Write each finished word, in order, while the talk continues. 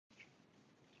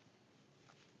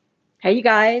Hey, you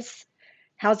guys.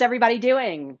 How's everybody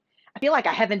doing? I feel like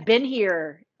I haven't been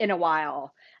here in a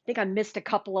while. I think I missed a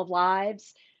couple of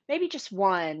lives, maybe just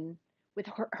one with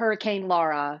Hurricane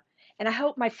Laura. And I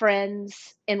hope my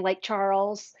friends in Lake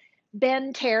Charles,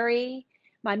 Ben Terry,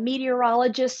 my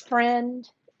meteorologist friend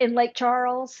in Lake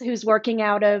Charles, who's working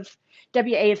out of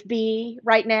WAFB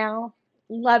right now,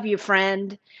 love you,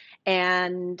 friend.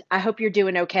 And I hope you're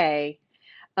doing okay.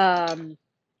 Um,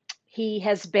 he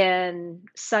has been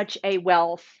such a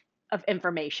wealth of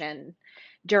information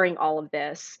during all of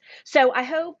this. So I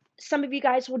hope some of you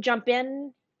guys will jump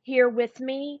in here with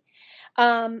me.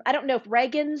 I don't know if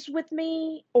Reagan's with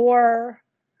me or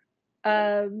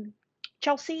um,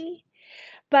 Chelsea,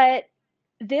 but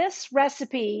this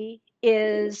recipe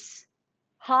is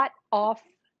hot off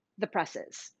the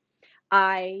presses.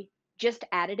 I just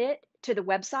added it to the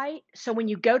website. So when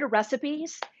you go to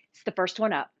recipes, it's the first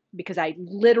one up because I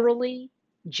literally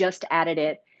just added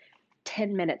it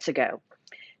 10 minutes ago.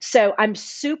 So I'm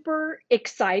super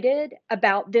excited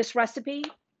about this recipe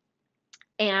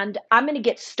and I'm going to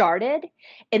get started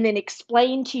and then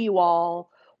explain to you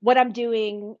all what I'm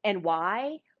doing and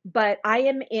why. But I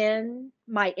am in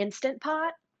my Instant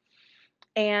Pot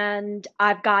and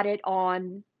I've got it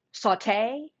on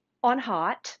saute on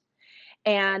hot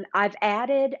and I've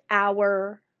added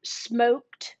our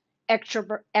smoked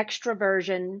extra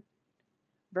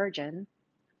virgin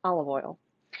olive oil.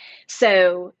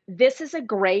 So this is a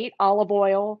great olive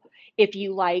oil if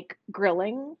you like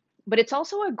grilling, but it's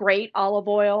also a great olive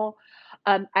oil.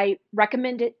 I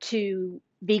recommend it to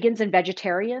vegans and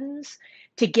vegetarians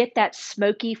to get that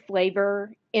smoky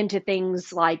flavor into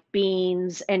things like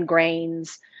beans and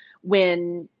grains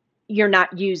when you're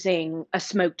not using a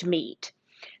smoked meat.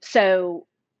 So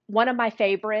one of my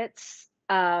favorites,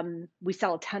 we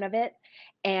sell a ton of it,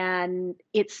 and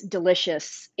it's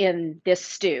delicious in this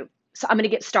stew. So I'm going to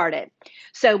get started.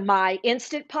 So my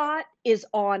instant pot is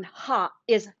on hot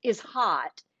is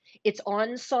hot. It's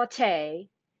on saute.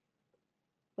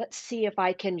 Let's see if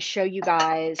I can show you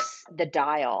guys the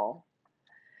dial.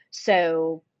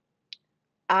 So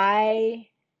I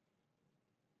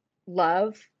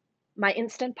love my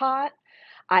instant pot.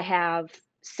 I have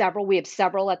several. We have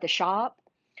several at the shop.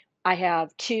 I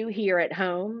have two here at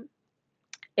home,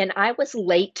 and I was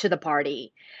late to the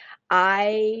party.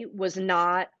 I was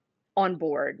not on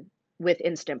board with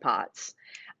Instant Pots.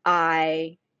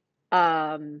 I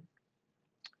let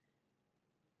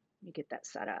me get that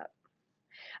set up.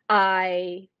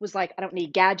 I was like, I don't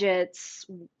need gadgets.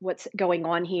 What's going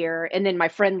on here? And then my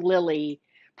friend Lily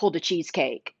pulled a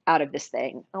cheesecake out of this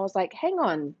thing. I was like, hang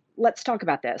on, let's talk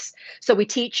about this. So we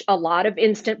teach a lot of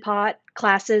Instant Pot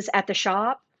classes at the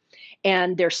shop,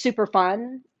 and they're super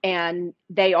fun, and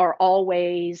they are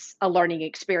always a learning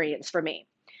experience for me.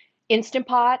 Instant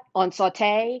Pot on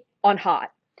saute on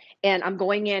hot. And I'm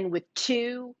going in with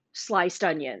two sliced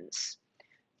onions.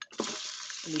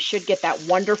 And we should get that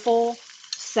wonderful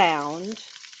sound.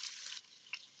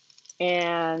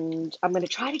 And I'm going to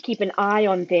try to keep an eye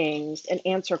on things and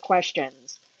answer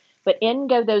questions. But in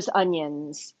go those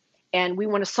onions. And we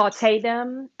want to saute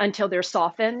them until they're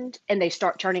softened and they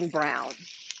start turning brown.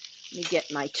 Let me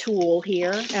get my tool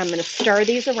here. And I'm going to stir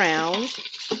these around.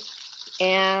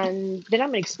 And then I'm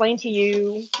going to explain to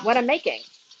you what I'm making.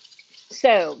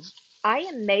 So I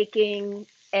am making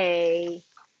a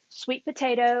sweet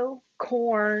potato,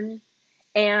 corn,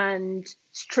 and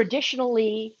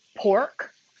traditionally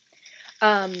pork.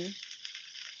 Um,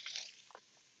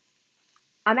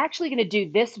 I'm actually going to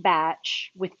do this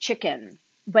batch with chicken,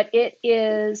 but it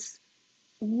is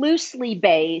loosely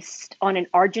based on an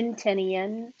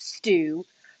Argentinian stew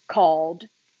called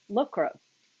Locro.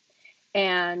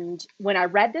 And when I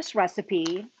read this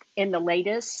recipe in the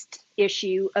latest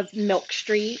issue of Milk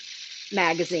Street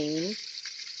magazine,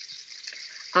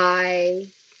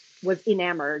 I was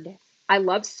enamored. I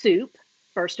love soup,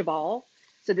 first of all.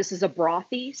 So this is a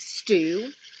brothy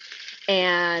stew,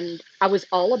 and I was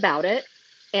all about it.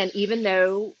 And even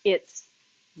though it's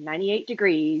 98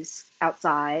 degrees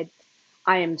outside,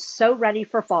 I am so ready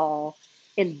for fall.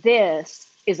 And this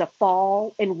is a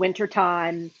fall and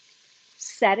wintertime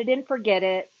set it and forget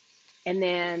it. And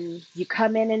then you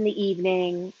come in the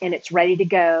evening and it's ready to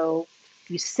go.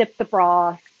 You sip the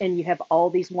broth and you have all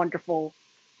these wonderful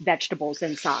vegetables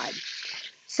inside.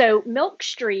 So, Milk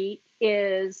Street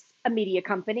is a media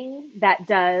company that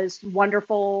does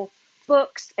wonderful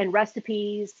books and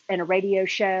recipes and a radio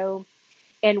show.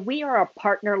 And we are a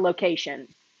partner location.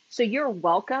 So, you're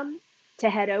welcome to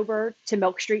head over to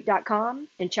milkstreet.com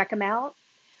and check them out.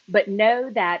 But know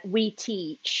that we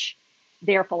teach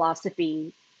their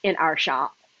philosophy in our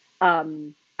shop.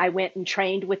 I went and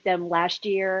trained with them last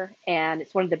year, and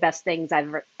it's one of the best things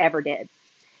I've ever did.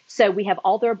 So we have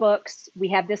all their books, we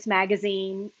have this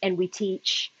magazine, and we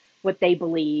teach what they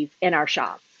believe in our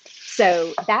shop.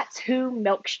 So that's who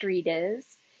Milk Street is.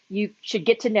 You should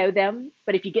get to know them,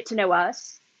 but if you get to know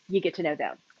us, you get to know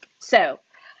them. So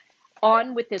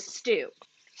on with this stew.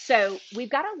 So we've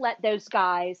got to let those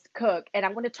guys cook, and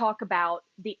I'm going to talk about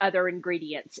the other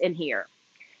ingredients in here.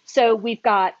 So we've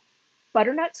got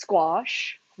butternut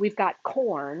squash, we've got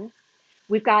corn,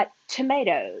 we've got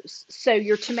tomatoes. So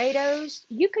your tomatoes,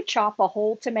 you could chop a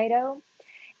whole tomato,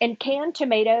 and canned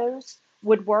tomatoes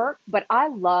would work, but I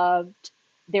loved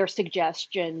their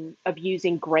suggestion of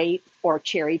using grape or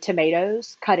cherry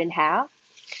tomatoes cut in half.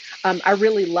 I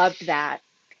really loved that.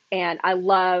 And I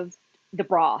loved the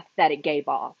broth that it gave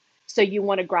off. So you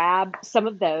want to grab some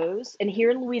of those. And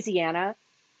here in Louisiana,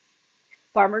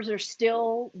 farmers are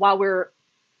still, while we're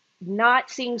not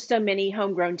seeing so many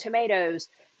homegrown tomatoes,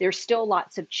 there's still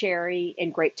lots of cherry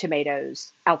and grape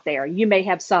tomatoes out there. You may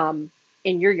have some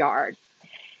in your yard.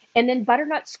 And then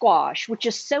butternut squash, which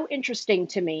is so interesting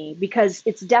to me because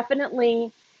it's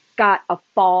definitely got a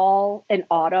fall and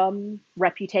autumn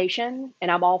reputation, and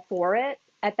I'm all for it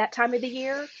at that time of the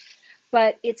year.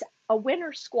 But it's a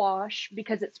winter squash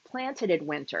because it's planted in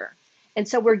winter. And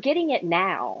so we're getting it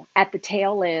now at the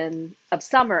tail end of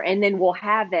summer, and then we'll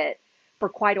have it for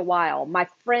quite a while. My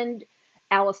friend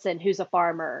Allison, who's a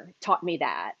farmer, taught me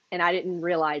that, and I didn't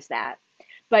realize that.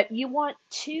 But you want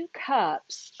 2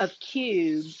 cups of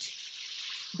cubed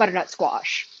butternut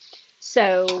squash.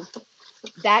 So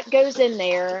that goes in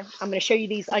there. I'm going to show you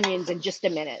these onions in just a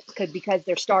minute because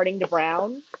they're starting to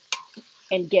brown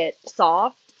and get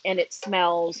soft, and it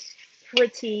smells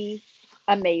pretty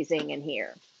amazing in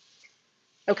here.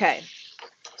 Okay,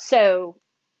 so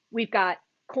we've got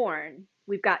corn,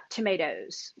 we've got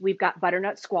tomatoes, we've got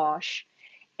butternut squash,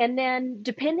 and then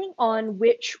depending on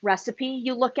which recipe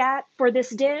you look at for this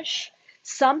dish,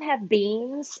 some have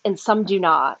beans and some do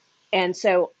not. And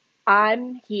so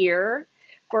I'm here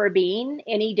for a bean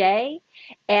any day.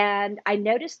 And I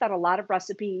noticed that a lot of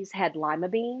recipes had lima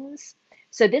beans.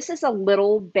 So this is a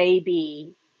little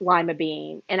baby lima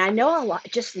bean. And I know a lot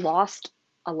just lost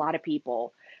a lot of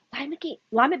people.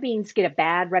 Lima beans get a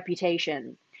bad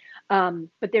reputation,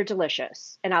 but they're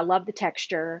delicious. And I love the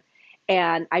texture.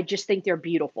 And I just think they're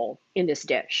beautiful in this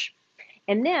dish.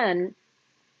 And then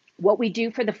what we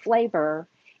do for the flavor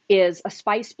is a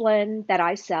spice blend that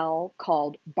I sell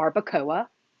called barbacoa.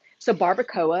 So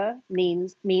barbacoa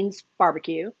means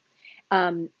barbecue,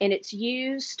 and it's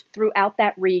used throughout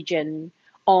that region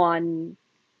on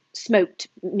smoked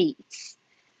meats.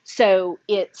 So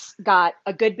it's got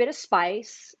a good bit of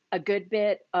spice, a good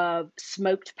bit of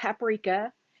smoked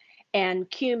paprika, and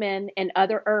cumin and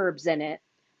other herbs in it,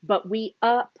 but we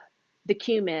up the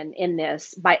cumin in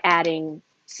this by adding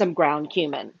some ground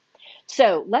cumin.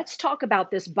 So let's talk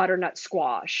about this butternut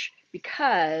squash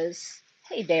because,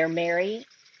 hey there, Mary,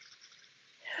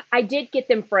 I did get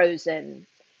them frozen.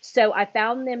 So I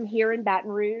found them here in Baton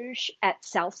Rouge at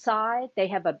Southside. They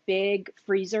have a big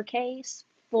freezer case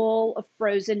full of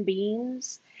frozen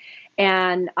beans,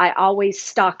 and I always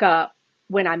stock up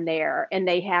when I'm there, and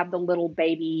they have the little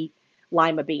baby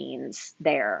lima beans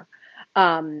there.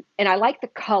 And I like the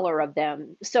color of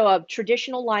them. So a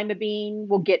traditional lima bean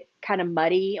will get kind of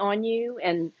muddy on you,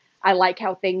 and I like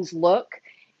how things look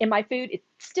in my food. It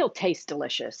still tastes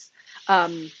delicious.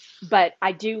 Um, but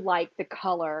I do like the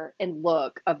color and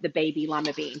look of the baby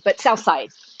lima bean. But Southside,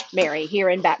 Mary, here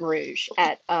in Baton Rouge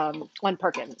at on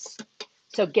Perkins.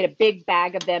 So get a big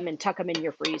bag of them and tuck them in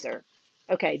your freezer.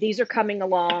 Okay, these are coming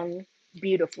along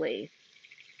beautifully.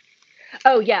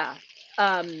 Oh yeah,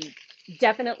 um,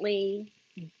 definitely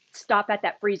stop at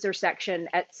that freezer section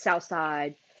at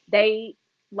Southside. They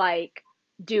like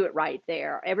do it right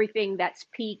there. Everything that's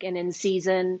peak and in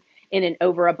season in an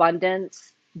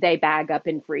overabundance, they bag up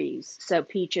and freeze. So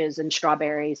peaches and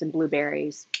strawberries and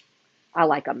blueberries, I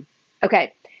like them.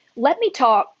 Okay, let me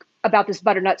talk about this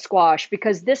butternut squash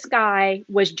because this guy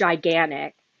was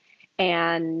gigantic,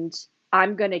 and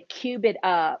I'm going to cube it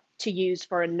up to use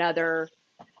for another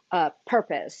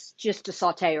purpose, just to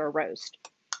saute or roast.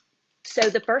 So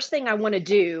the first thing I want to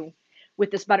do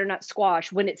with this butternut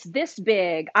squash, when it's this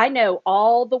big, I know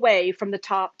all the way from the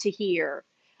top to here,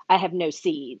 I have no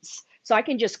seeds. So I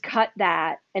can just cut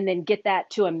that and then get that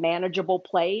to a manageable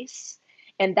place.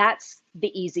 And that's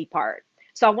the easy part.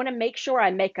 So I want to make sure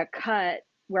I make a cut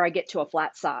where I get to a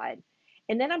flat side.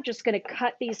 And then I'm just going to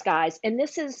cut these guys. And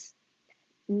this is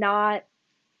not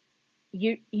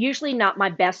usually not my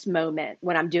best moment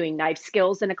when I'm doing knife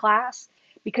skills in a class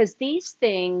because these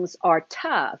things are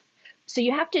tough. So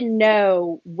you have to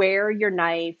know where your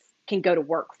knife can go to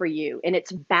work for you. And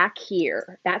it's back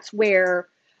here. That's where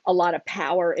a lot of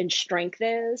power and strength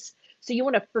is. So you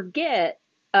want to forget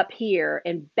up here,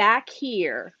 and back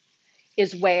here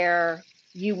is where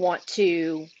you want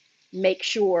to make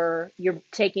sure you're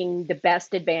taking the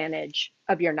best advantage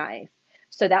of your knife.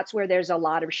 So that's where there's a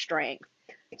lot of strength.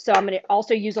 So I'm going to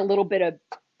also use a little bit of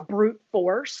brute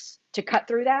force to cut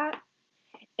through that,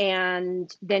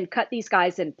 and then cut these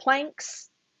guys in planks,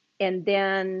 and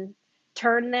then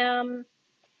turn them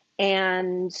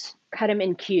and cut them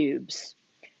in cubes.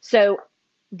 So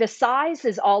the size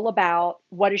is all about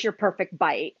what is your perfect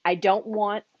bite. I don't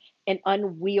want an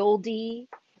unwieldy,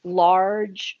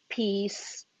 large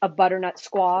piece of butternut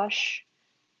squash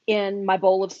in my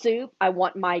bowl of soup. I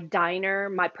want my diner,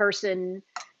 my person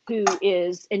who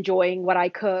is enjoying what I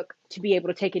cook, to be able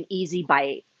to take an easy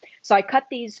bite. So I cut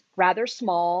these rather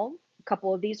small. A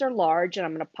couple of these are large, and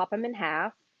I'm going to pop them in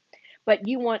half. But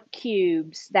you want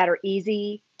cubes that are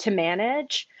easy to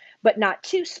manage, but not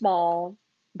too small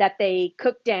that they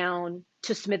cook down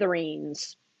to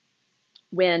smithereens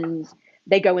when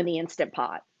they go in the Instant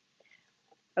Pot.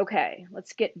 Okay,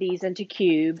 let's get these into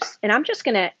cubes. And I'm just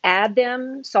going to add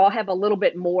them, so I'll have a little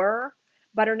bit more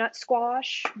butternut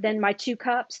squash than my 2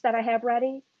 cups that I have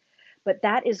ready. But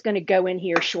that is going to go in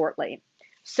here shortly.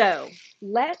 So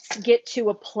let's get to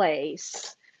a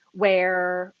place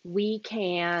where we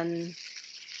can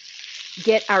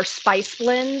get our spice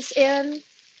blends in.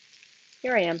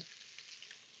 Here I am.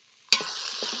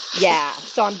 Yeah,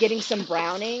 so I'm getting some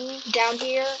browning down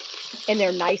here, and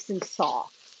they're nice and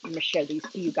soft. I'm going to show these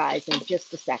to you guys in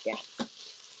just a second.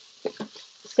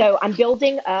 So I'm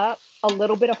building up a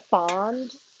little bit of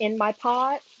fond in my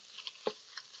pot,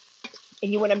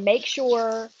 and you want to make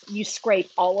sure you scrape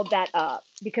all of that up,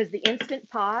 because the Instant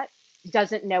Pot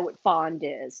doesn't know what fond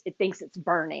is. It thinks it's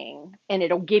burning, and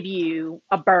it'll give you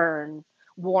a burn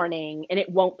warning, and it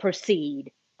won't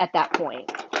proceed at that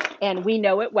point. And we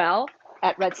know it well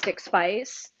at Red Stick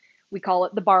Spice. We call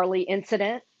it the barley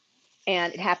incident,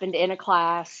 and it happened in a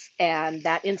class, and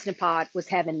that Instant Pot was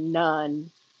having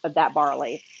none of that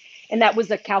barley. And that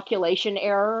was a calculation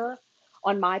error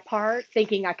on my part,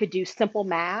 thinking I could do simple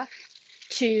math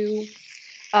to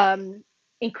um,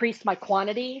 increase my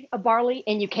quantity of barley,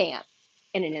 and you can't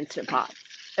in an Instant Pot.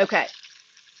 Okay.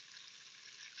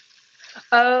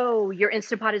 Oh, your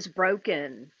Instant Pot is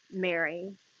broken,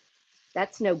 Mary.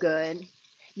 That's no good.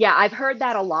 Yeah, I've heard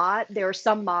that a lot. There are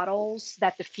some models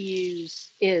that the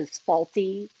fuse is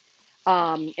faulty.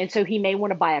 And so he may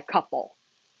want to buy a couple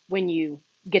when you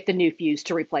get the new fuse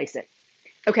to replace it.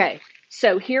 Okay,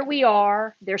 so here we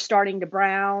are. They're starting to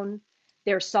brown.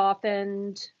 They're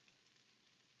softened.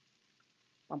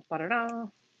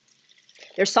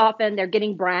 They're softened. They're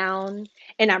getting brown.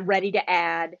 And I'm ready to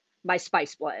add my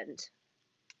spice blend.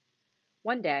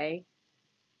 One day,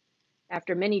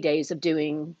 after many days of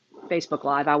doing Facebook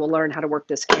Live, I will learn how to work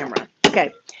this camera.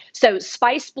 Okay, so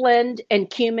spice blend and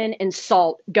cumin and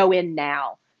salt go in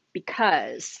now,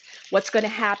 because what's going to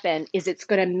happen is it's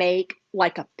going to make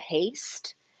like a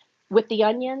paste with the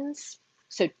onions.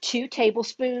 So 2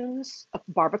 tablespoons of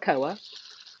barbacoa,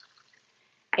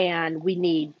 and we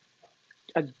need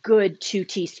a good 2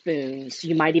 teaspoons.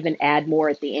 You might even add more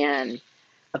at the end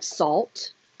of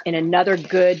salt, and another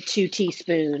good 2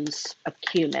 teaspoons of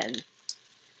cumin.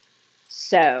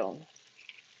 So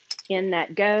in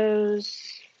that goes.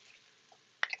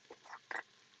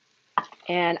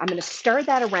 And I'm going to stir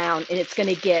that around, and it's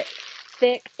going to get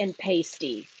thick and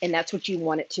pasty, and that's what you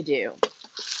want it to do.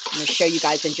 I'm going to show you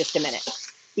guys in just a minute,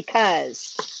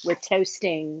 because we're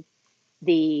toasting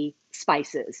the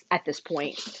spices at this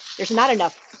point. There's not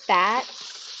enough fat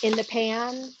in the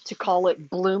pan to call it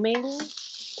blooming,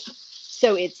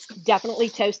 so it's definitely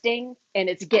toasting, and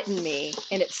it's getting me,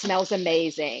 and it smells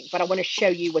amazing. But I want to show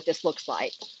you what this looks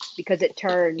like, because it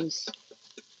turns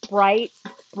bright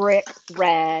brick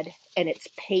red, and it's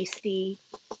pasty,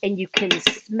 and you can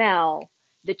smell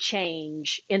the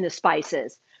change in the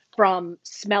spices from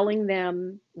smelling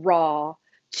them raw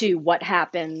to what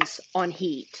happens on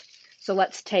heat. So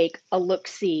let's take a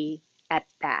look-see at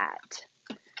that.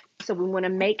 So we want to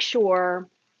make sure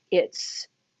it's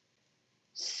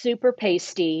super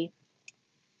pasty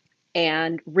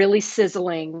and really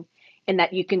sizzling, and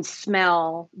that you can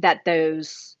smell that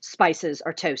those spices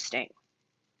are toasting.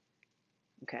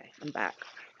 Okay, I'm back.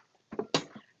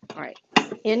 All right,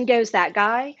 in goes that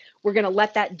guy. We're going to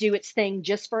let that do its thing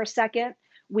just for a second.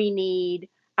 We need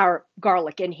our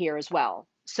garlic in here as well.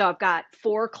 So I've got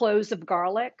 4 cloves of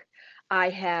garlic. I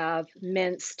have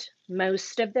minced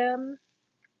most of them,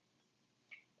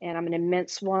 and I'm going to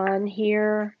mince one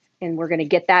here. And we're going to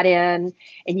get that in,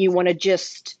 and you want to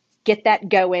just get that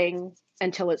going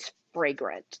until it's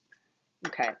fragrant.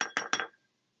 Okay.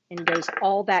 In goes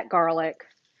all that garlic.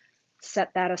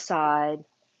 Set that aside.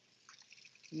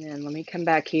 And then let me come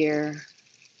back here.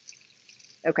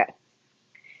 Okay.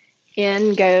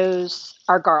 In goes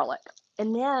our garlic.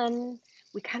 And then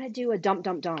we kind of do a dump,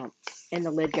 dump, dump, and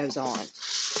the lid goes on.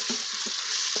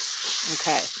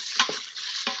 Okay.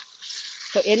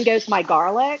 So in goes my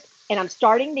garlic, and I'm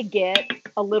starting to get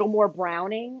a little more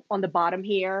browning on the bottom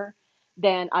here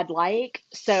than I'd like.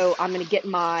 So I'm going to get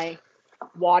my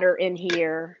water in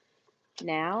here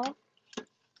now,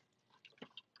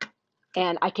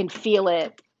 and I can feel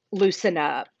it loosen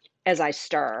up as I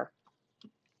stir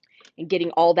and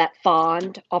getting all that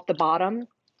fond off the bottom,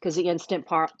 because the Instant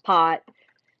Pot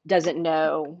doesn't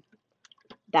know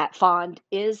that fond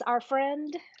is our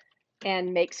friend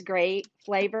and makes great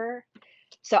flavor.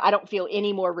 So I don't feel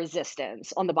any more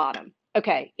resistance on the bottom.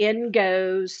 Okay, in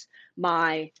goes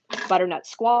my butternut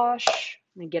squash.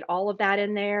 Let me get all of that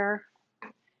in there.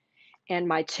 And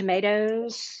my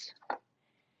tomatoes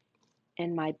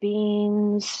and my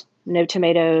beans. No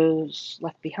tomatoes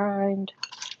left behind.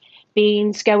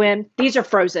 Beans go in. These are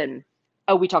frozen.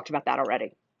 Oh, we talked about that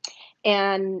already.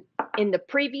 And in the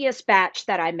previous batch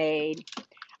that I made,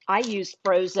 I used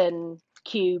frozen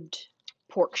cubed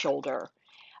pork shoulder.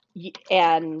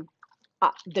 And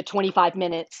the 25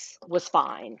 minutes was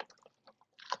fine.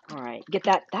 All right, get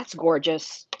that. That's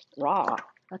gorgeous. Raw.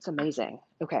 That's amazing.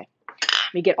 Okay,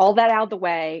 let me get all that out of the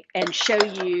way and show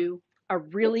you a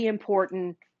really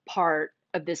important part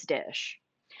of this dish.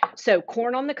 So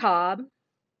corn on the cob,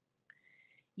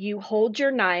 you hold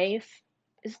your knife.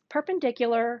 Is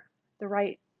perpendicular the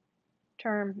right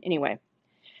term? Anyway,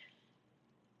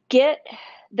 get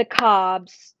the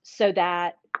cobs so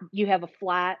that you have a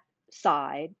flat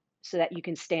side so that you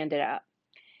can stand it up.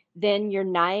 Then your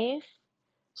knife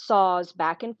saws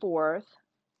back and forth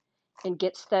and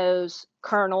gets those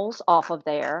kernels off of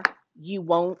there. You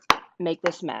won't make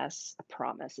this mess, I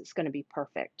promise. It's going to be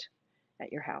perfect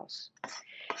at your house.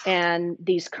 And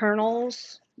these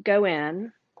kernels go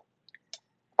in,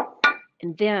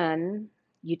 and then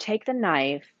you take the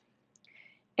knife,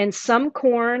 and some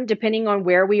corn, depending on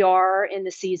where we are in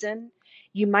the season,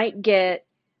 you might get,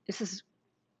 this is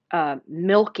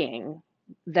milking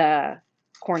the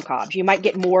corn cobs. You might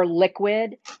get more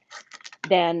liquid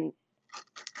than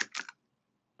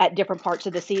at different parts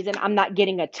of the season. I'm not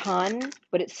getting a ton,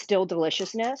 but it's still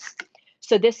deliciousness.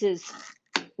 So this is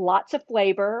lots of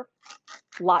flavor,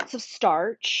 lots of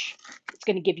starch. It's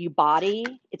going to give you body.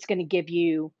 It's going to give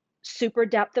you super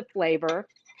depth of flavor.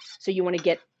 So you want to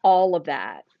get all of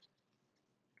that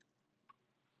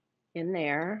in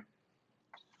there.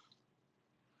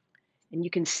 And you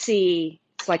can see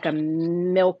it's like a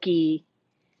milky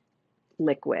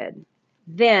liquid.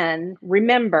 Then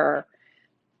remember,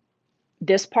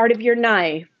 this part of your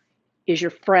knife is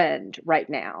your friend right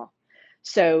now.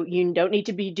 So you don't need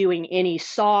to be doing any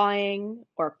sawing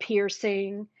or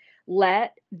piercing.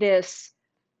 Let this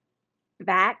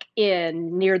back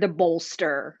in near the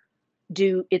bolster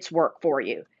do its work for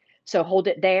you. So hold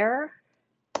it there.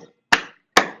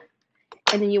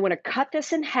 And then you want to cut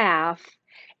this in half,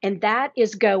 and that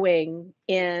is going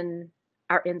in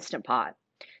our Instant Pot.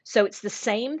 So it's the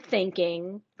same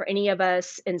thinking for any of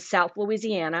us in South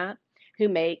Louisiana who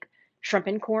make shrimp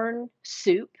and corn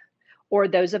soup, or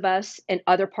those of us in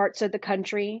other parts of the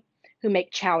country who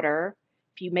make chowder.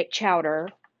 If you make chowder,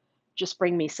 just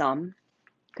bring me some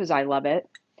because I love it.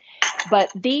 But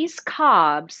these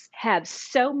cobs have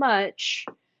so much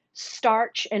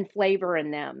starch and flavor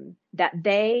in them that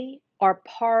they are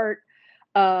part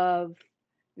of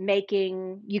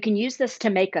making, you can use this to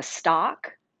make a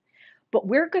stock, but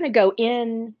we're going to go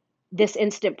in this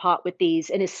Instant Pot with these,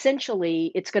 and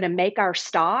essentially it's going to make our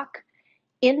stock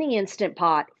in the Instant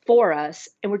Pot for us,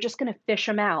 and we're just going to fish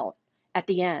them out at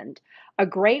the end. A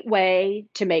great way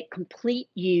to make complete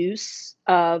use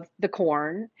of the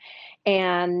corn.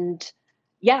 And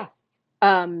yeah,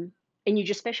 and you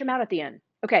just fish them out at the end.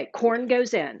 Okay, corn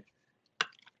goes in.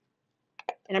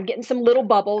 And I'm getting some little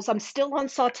bubbles. I'm still on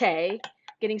saute,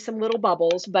 getting some little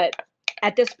bubbles, but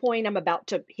at this point I'm about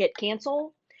to hit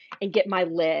cancel and get my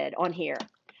lid on here.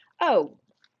 Oh,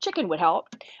 chicken would help.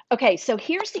 Okay, so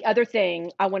here's the other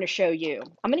thing I want to show you.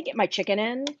 I'm going to get my chicken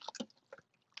in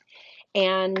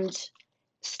and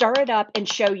stir it up and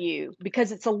show you,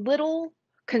 because it's a little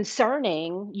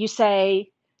concerning. You say,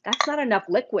 that's not enough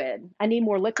liquid. I need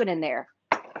more liquid in there,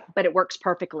 but it works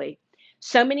perfectly.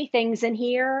 So many things in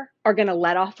here are going to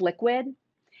let off liquid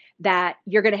that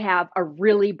you're going to have a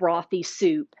really brothy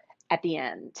soup at the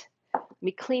end. Let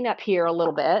me clean up here a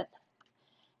little bit,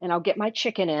 and I'll get my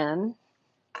chicken in.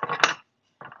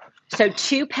 So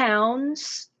 2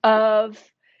 pounds of,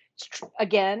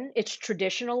 again, it's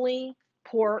traditionally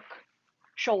pork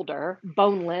shoulder,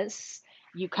 boneless.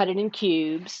 You cut it in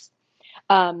cubes.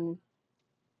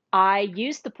 I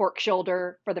used the pork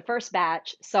shoulder for the first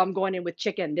batch, so I'm going in with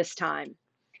chicken this time.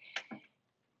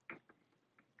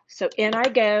 So in I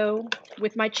go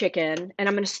with my chicken, and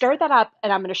I'm going to stir that up,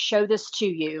 and I'm going to show this to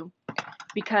you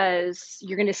because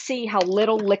you're going to see how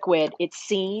little liquid it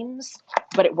seems,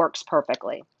 but it works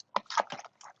perfectly.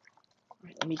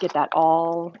 Let me get that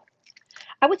all.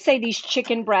 I would say these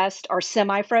chicken breasts are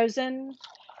semi-frozen.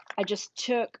 I just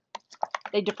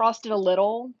they defrosted a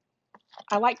little.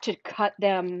 I like to cut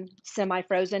them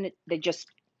semi-frozen. They just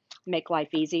make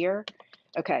life easier.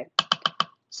 Okay,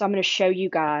 so I'm going to show you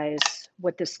guys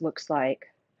what this looks like.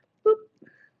 Boop.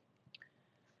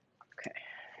 Okay.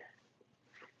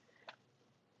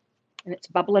 And it's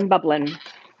bubbling, bubbling.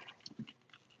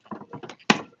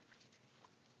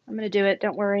 I'm going to do it,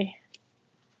 don't worry.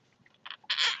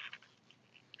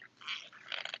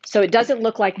 So it doesn't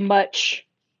look like much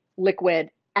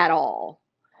liquid at all.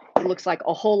 It looks like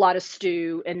a whole lot of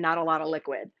stew and not a lot of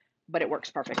liquid, but it works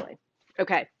perfectly.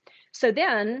 Okay, so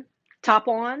then top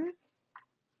on.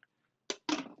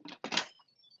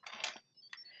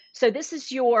 So this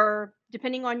is your,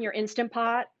 depending on your Instant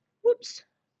Pot, whoops.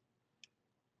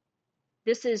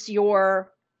 This is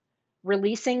your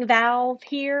releasing valve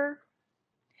here.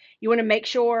 You want to make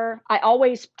sure, I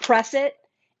always press it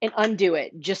and undo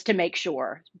it just to make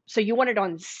sure. So you want it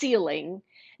on sealing,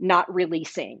 not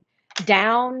releasing.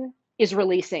 Down is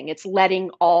releasing. It's letting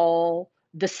all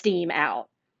the steam out.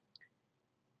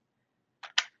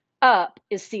 Up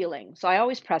is sealing. So I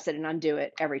always press it and undo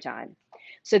it every time.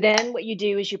 So then what you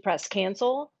do is you press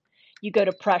cancel. You go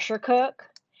to pressure cook.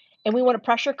 And we want to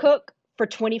pressure cook for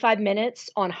 25 minutes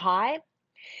on high.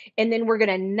 And then we're going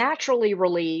to naturally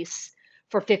release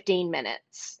for 15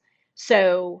 minutes.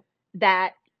 So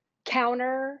that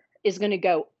counter is going to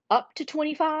go up to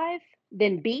 25,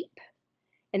 then beep,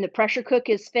 and the pressure cook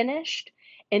is finished.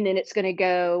 And then it's going to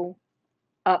go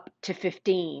up to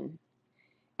 15.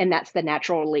 And that's the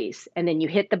natural release. And then you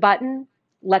hit the button,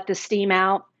 let the steam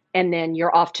out, and then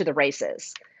you're off to the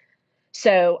races.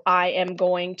 So I am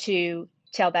going to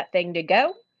tell that thing to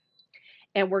go.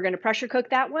 And we're going to pressure cook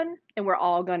that one, and we're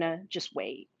all going to just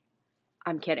wait.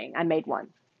 I'm kidding. I made one.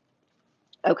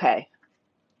 Okay,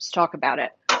 let's talk about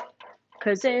it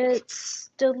because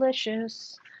it's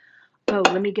delicious. Oh,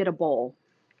 let me get a bowl.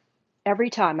 Every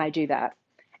time I do that,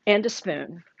 and a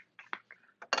spoon.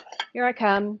 Here I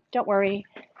come. Don't worry.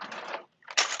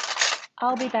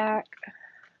 I'll be back.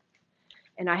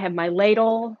 And I have my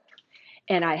ladle,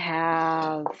 and I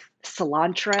have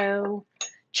cilantro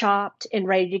chopped and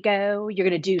ready to go. You're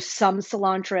going to do some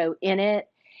cilantro in it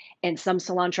and some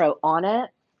cilantro on it.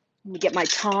 Let me get my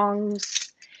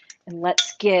tongs, and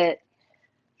let's get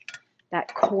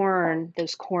that corn,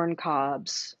 those corn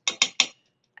cobs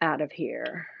out of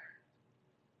here.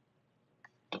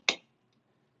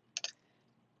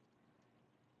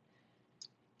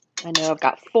 I know I've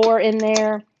got 4 in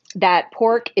there. That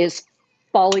pork is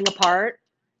falling apart.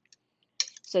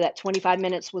 So that 25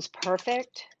 minutes was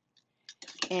perfect.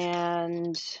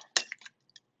 And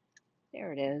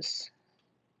there it is.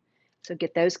 So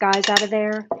get those guys out of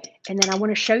there. And then I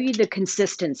want to show you the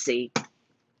consistency.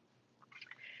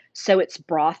 So it's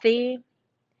brothy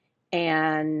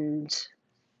and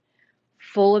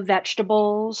full of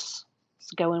vegetables.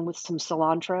 Let's go in with some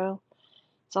cilantro.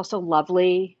 It's also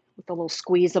lovely with a little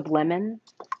squeeze of lemon.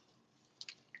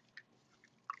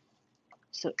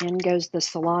 So in goes the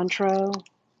cilantro.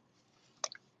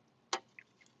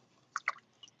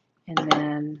 And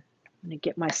then I'm going to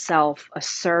get myself a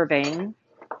serving.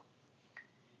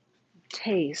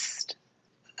 Taste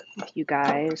with you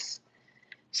guys.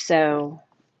 So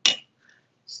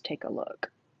let's take a look.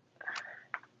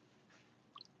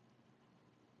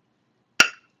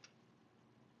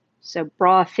 So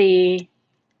brothy,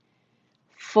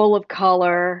 full of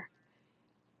color,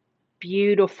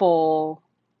 beautiful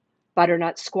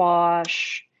butternut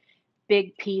squash,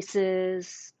 big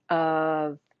pieces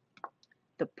of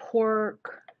the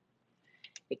pork.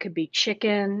 It could be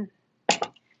chicken.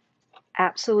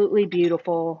 Absolutely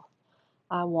beautiful.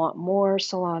 I want more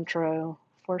cilantro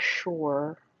for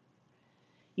sure.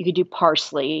 You could do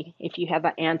parsley if you have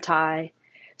an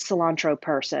anti-cilantro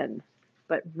person,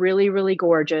 but really, really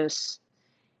gorgeous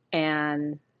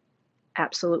and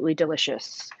absolutely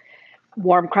delicious.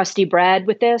 Warm, crusty bread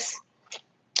with this,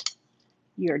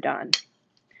 you're done.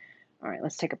 All right,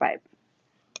 let's take a bite.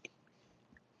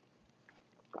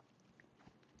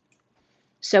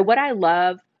 So what I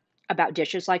love about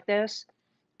dishes like this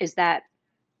is that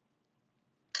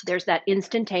there's that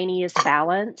instantaneous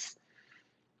balance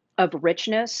of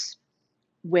richness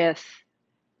with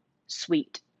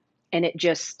sweet, and it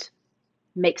just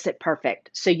makes it perfect.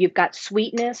 So you've got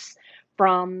sweetness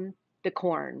from the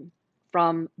corn,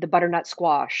 from the butternut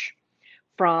squash,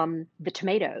 from the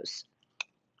tomatoes,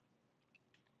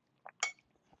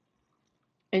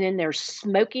 and then there's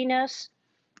smokiness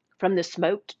from the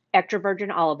smoked extra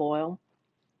virgin olive oil.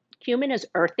 Cumin is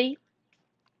earthy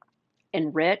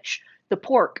and rich. The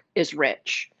pork is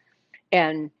rich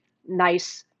and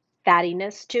nice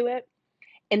fattiness to it.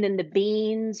 And then the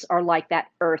beans are like that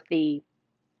earthy.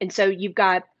 And so you've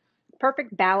got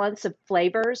perfect balance of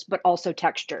flavors, but also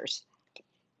textures.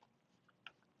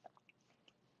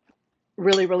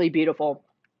 Really, really beautiful.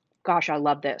 Gosh, I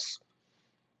love this.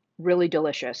 Really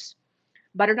delicious.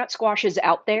 Butternut squash is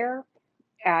out there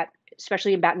at,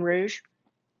 especially in Baton Rouge,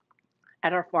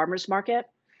 at our farmers market.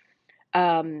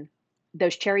 Um,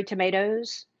 those cherry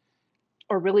tomatoes,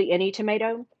 or really any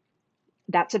tomato,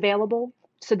 that's available.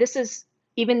 So this is,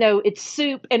 even though it's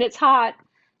soup and it's hot,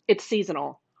 it's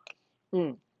seasonal.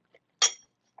 Mm,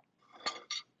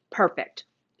 perfect.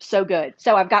 So good.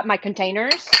 So I've got my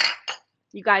containers.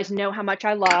 You guys know how much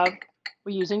I love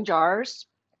reusing jars.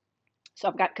 So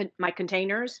I've got my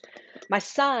containers. My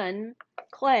son,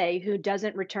 Clay, who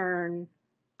doesn't return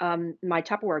my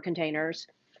Tupperware containers,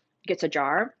 gets a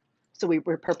jar. So we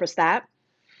repurpose that.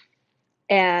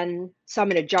 And so I'm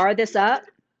going to jar this up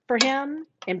for him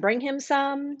and bring him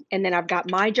some. And then I've got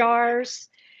my jars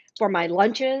for my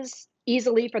lunches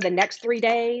easily for the next 3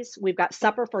 days. We've got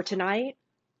supper for tonight.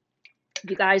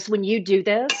 You guys, when you do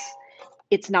this,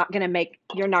 you're not going to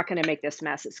make this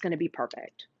mess. It's going to be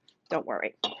perfect. Don't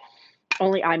worry.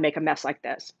 Only I make a mess like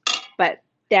this. But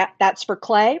that's for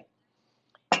Clay.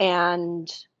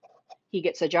 And he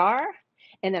gets a jar.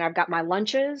 And then I've got my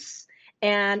lunches.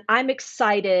 And I'm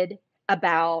excited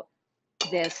about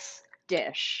this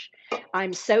dish.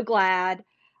 I'm so glad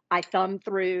I thumbed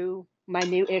through my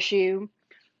new issue.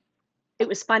 It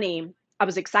was funny. I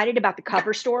was excited about the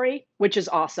cover story, which is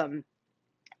awesome.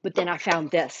 But then I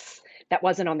found this that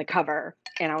wasn't on the cover.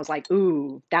 And I was like,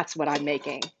 ooh, that's what I'm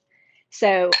making.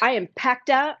 So I am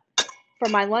packed up for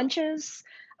my lunches.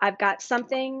 I've got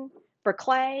something for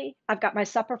Clay. I've got my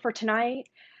supper for tonight.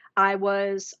 I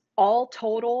was all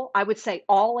total, I would say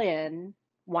all in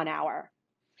 1 hour,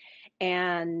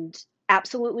 and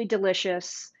absolutely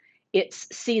delicious. It's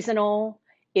seasonal.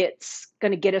 It's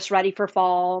going to get us ready for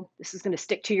fall. This is going to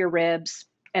stick to your ribs,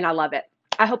 and I love it.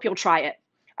 I hope you'll try it.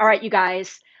 All right, you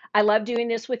guys, I love doing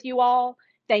this with you all.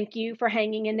 Thank you for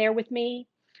hanging in there with me.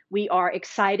 We are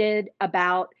excited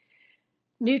about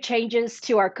new changes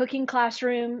to our cooking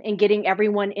classroom and getting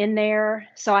everyone in there.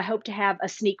 So I hope to have a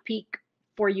sneak peek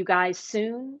for you guys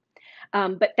soon.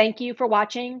 But thank you for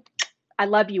watching. I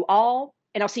love you all,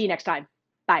 and I'll see you next time.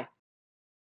 Bye.